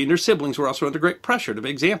 she and her siblings were also under great pressure to be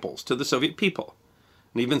examples to the Soviet people.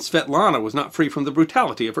 And even Svetlana was not free from the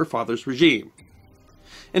brutality of her father's regime.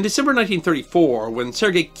 In December 1934, when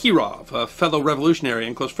Sergei Kirov, a fellow revolutionary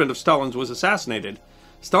and close friend of Stalin's, was assassinated,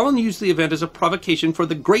 Stalin used the event as a provocation for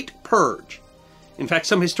the Great Purge. In fact,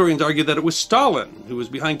 some historians argue that it was Stalin who was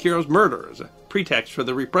behind Kirov's murder as a pretext for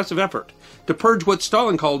the repressive effort to purge what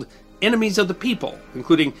Stalin called enemies of the people,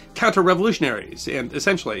 including counter-revolutionaries and,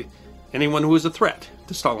 essentially, anyone who was a threat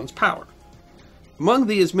to Stalin's power. Among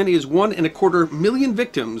the as many as 1.25 million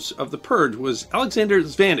victims of the purge was Alexander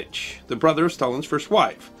Zvanich, the brother of Stalin's first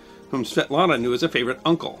wife, whom Svetlana knew as a favorite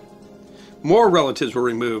uncle. More relatives were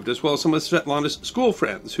removed, as well as some of Svetlana's school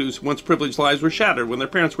friends, whose once privileged lives were shattered when their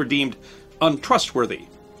parents were deemed untrustworthy.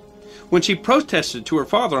 When she protested to her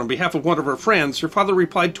father on behalf of one of her friends, her father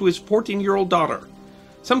replied to his 14-year-old daughter,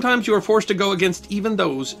 "Sometimes you are forced to go against even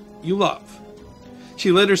those you love."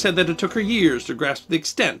 She later said that it took her years to grasp the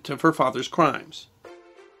extent of her father's crimes.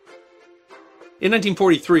 In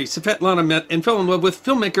 1943, Svetlana met and fell in love with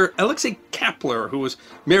filmmaker Alexei Kapler, who was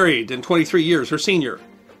married and 23 years her senior.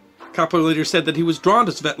 Kapler later said that he was drawn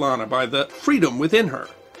to Svetlana by the freedom within her.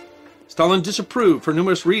 Stalin disapproved for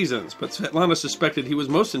numerous reasons, but Svetlana suspected he was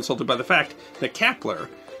most insulted by the fact that Kapler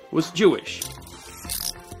was Jewish.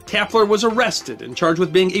 Kapler was arrested and charged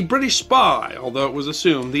with being a British spy, although it was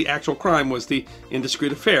assumed the actual crime was the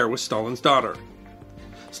indiscreet affair with Stalin's daughter.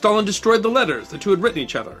 Stalin destroyed the letters the two had written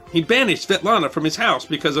each other. He banished Svetlana from his house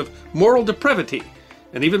because of moral depravity,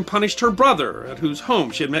 and even punished her brother, at whose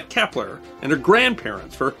home she had met Kapler, and her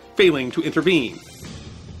grandparents for failing to intervene.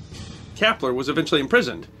 Kapler was eventually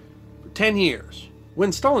imprisoned for 10 years.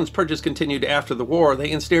 When Stalin's purges continued after the war, they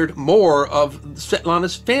ensnared more of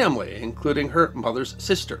Svetlana's family, including her mother's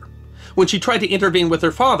sister. When she tried to intervene with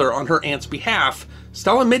her father on her aunt's behalf,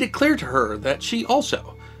 Stalin made it clear to her that she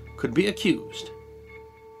also could be accused.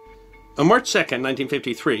 On March 2nd,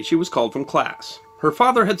 1953, she was called from class. Her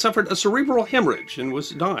father had suffered a cerebral hemorrhage and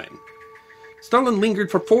was dying. Stalin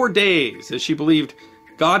lingered for 4 days, as she believed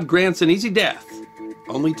God grants an easy death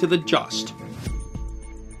only to the just.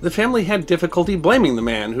 The family had difficulty blaming the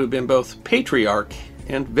man who had been both patriarch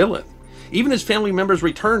and villain. Even as family members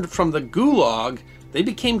returned from the Gulag, they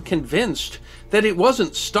became convinced that it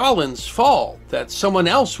wasn't Stalin's fault, that someone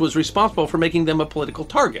else was responsible for making them a political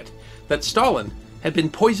target, that Stalin had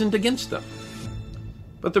been poisoned against them.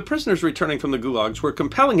 But the prisoners returning from the gulags were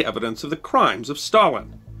compelling evidence of the crimes of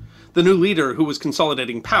Stalin. The new leader who was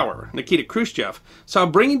consolidating power, Nikita Khrushchev, saw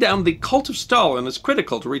bringing down the cult of Stalin as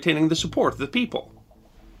critical to retaining the support of the people.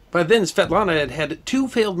 By then, Svetlana had had 2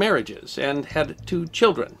 failed marriages and had 2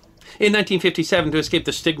 children. In 1957, to escape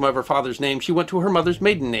the stigma of her father's name, she went to her mother's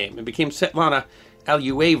maiden name and became Svetlana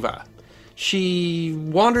Alyueva. She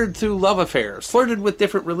wandered through love affairs, flirted with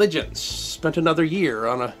different religions, spent another year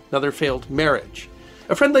on another failed marriage.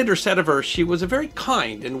 A friend later said of her she was a very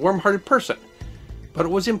kind and warm-hearted person, but it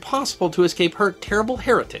was impossible to escape her terrible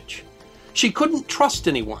heritage. She couldn't trust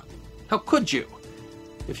anyone. How could you,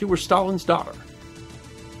 if you were Stalin's daughter?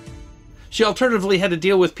 She alternatively had to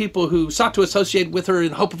deal with people who sought to associate with her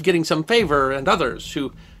in hope of getting some favor, and others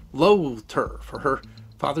who loathed her for her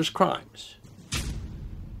father's crimes.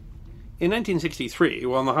 In 1963,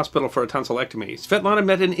 while in the hospital for a tonsillectomy, Svetlana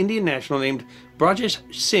met an Indian national named Brajesh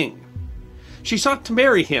Singh. She sought to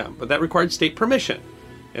marry him, but that required state permission,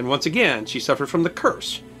 and once again she suffered from the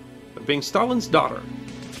curse of being Stalin's daughter.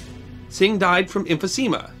 Singh died from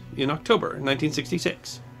emphysema in October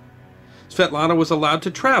 1966. Svetlana was allowed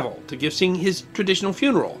to travel to give Singh his traditional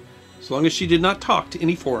funeral, as long as she did not talk to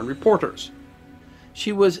any foreign reporters.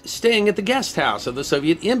 She was staying at the guest house of the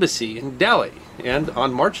Soviet embassy in Delhi, and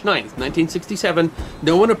on March 9th, 1967,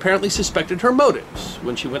 no one apparently suspected her motives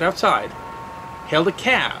when she went outside, hailed a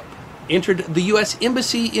cab, entered the U.S.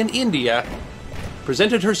 Embassy in India,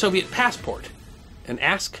 presented her Soviet passport, and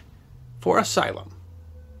asked for asylum.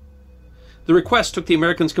 The request took the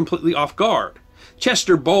Americans completely off guard.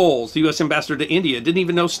 Chester Bowles, the U.S. ambassador to India, didn't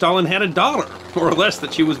even know Stalin had a daughter, more or less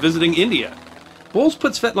that she was visiting India. Bowles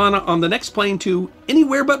put Svetlana on the next plane to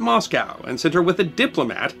anywhere but Moscow and sent her with a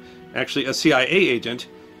diplomat, actually a CIA agent,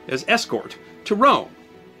 as escort to Rome.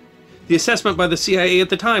 The assessment by the CIA at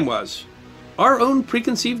the time was, our own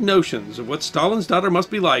preconceived notions of what Stalin's daughter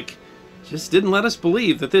must be like just didn't let us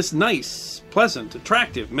believe that this nice, pleasant,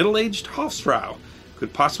 attractive, middle-aged Hofsfrau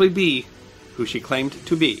could possibly be who she claimed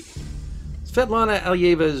to be. Svetlana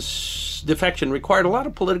Alyeva's defection required a lot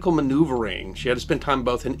of political maneuvering. She had to spend time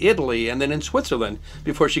both in Italy and then in Switzerland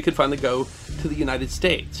before she could finally go to the United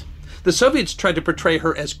States. The Soviets tried to portray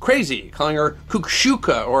her as crazy, calling her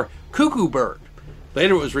Kukshuka or Cuckoo Bird.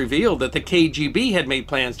 Later it was revealed that the KGB had made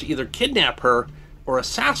plans to either kidnap her or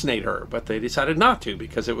assassinate her, but they decided not to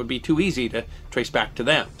because it would be too easy to trace back to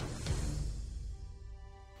them.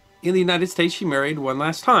 In the United States, she married one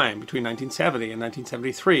last time between 1970 and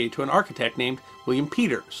 1973 to an architect named William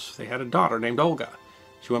Peters. They had a daughter named Olga.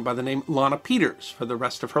 She went by the name Lana Peters for the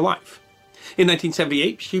rest of her life. In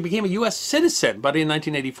 1978, she became a U.S. citizen, but in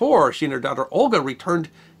 1984, she and her daughter Olga returned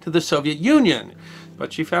to the Soviet Union.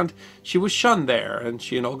 But she found she was shunned there, and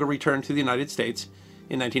she and Olga returned to the United States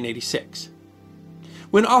in 1986.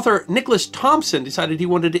 When author Nicholas Thompson decided he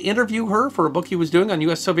wanted to interview her for a book he was doing on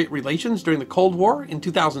U.S.-Soviet relations during the Cold War in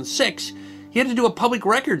 2006, he had to do a public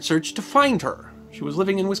record search to find her. She was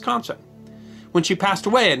living in Wisconsin. When she passed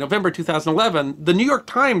away in November 2011, the New York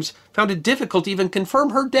Times found it difficult to even confirm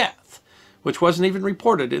her death, which wasn't even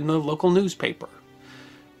reported in the local newspaper.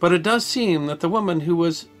 But it does seem that the woman who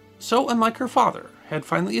was so unlike her father had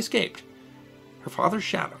finally escaped her father's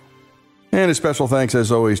shadow. And a special thanks,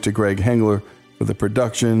 as always, to Greg Hengler for the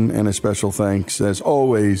production, and a special thanks, as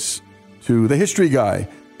always, to The History Guy.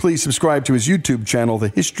 Please subscribe to his YouTube channel, The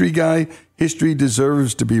History Guy. History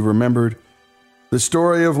deserves to be remembered. The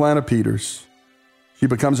story of Lana Peters. She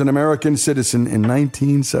becomes an American citizen in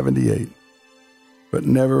 1978, but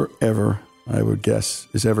never, ever, I would guess,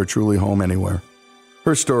 is ever truly home anywhere.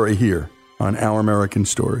 Her story here on Our American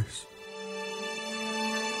Stories.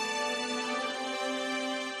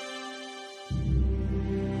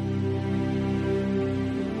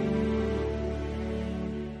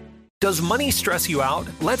 Does money stress you out?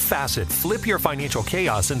 Let Facet flip your financial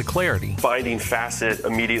chaos into clarity. Finding Facet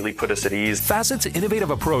immediately put us at ease. Facet's innovative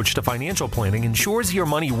approach to financial planning ensures your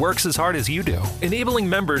money works as hard as you do, enabling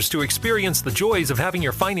members to experience the joys of having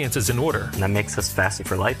your finances in order. And that makes us Facet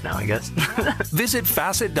for life now, I guess. Visit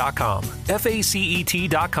Facet.com,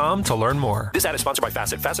 FACET.com to learn more. This ad is sponsored by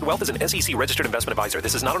Facet. Facet Wealth is an SEC-registered investment advisor.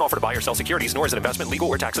 This is not an offer to buy or sell securities, nor is it investment, legal,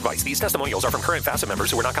 or tax advice. These testimonials are from current Facet members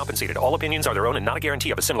who are not compensated. All opinions are their own and not a guarantee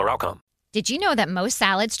of a similar outcome. Did you know that most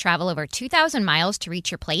salads travel over 2,000 miles to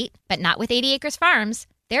reach your plate? But not with 80 Acres Farms.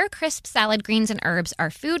 Their crisp salad greens and herbs are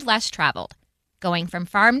food less traveled, going from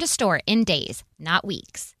farm to store in days, not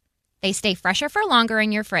weeks. They stay fresher for longer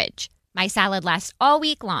in your fridge. My salad lasts all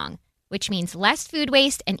week long, which means less food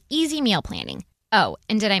waste and easy meal planning. Oh,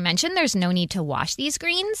 and did I mention there's no need to wash these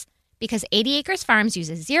greens? Because 80 Acres Farms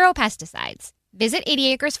uses 0 pesticides. Visit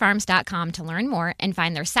 80acresfarms.com to learn more and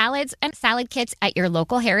find their salads and salad kits at your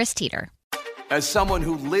local Harris Teeter. As someone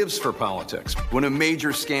who lives for politics, when a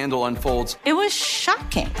major scandal unfolds, it was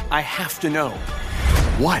shocking. I have to know,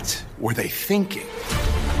 what were they thinking?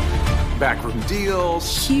 Backroom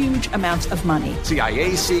deals, huge amounts of money,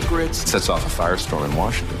 CIA secrets, sets off a firestorm in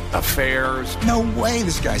Washington, affairs. No way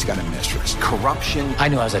this guy's got a mistress. Corruption. I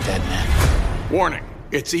knew I was a dead man. Warning,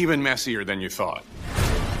 it's even messier than you thought.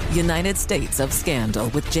 United States of Scandal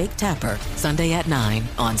with Jake Tapper, Sunday at 9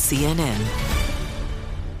 on CNN.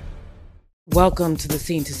 Welcome to the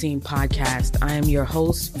Scene to Scene podcast. I am your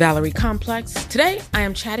host, Valerie Complex. Today, I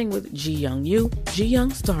am chatting with Ji Young Yu. Ji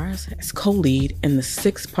Young stars as co-lead in the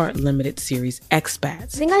 6-part limited series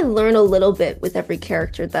Expats. I think I learn a little bit with every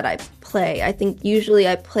character that I play. I think usually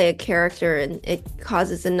I play a character and it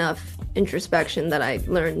causes enough introspection that I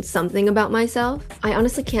learn something about myself. I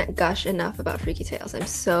honestly can't gush enough about Freaky Tales. I'm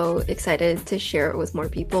so excited to share it with more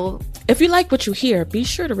people. If you like what you hear, be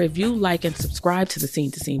sure to review, like, and subscribe to the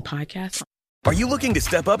Scene to Scene podcast. Are you looking to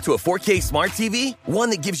step up to a 4K smart TV?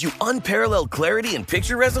 One that gives you unparalleled clarity and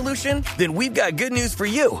picture resolution? Then we've got good news for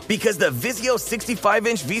you, because the Vizio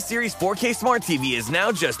 65-inch V-Series 4K smart TV is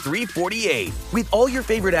now just $348. With all your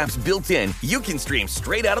favorite apps built in, you can stream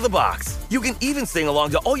straight out of the box. You can even sing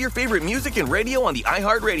along to all your favorite music and radio on the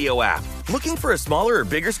iHeartRadio app. Looking for a smaller or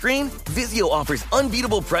bigger screen? Vizio offers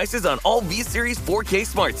unbeatable prices on all V-Series 4K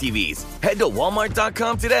smart TVs. Head to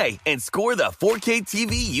Walmart.com today and score the 4K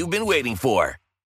TV you've been waiting for.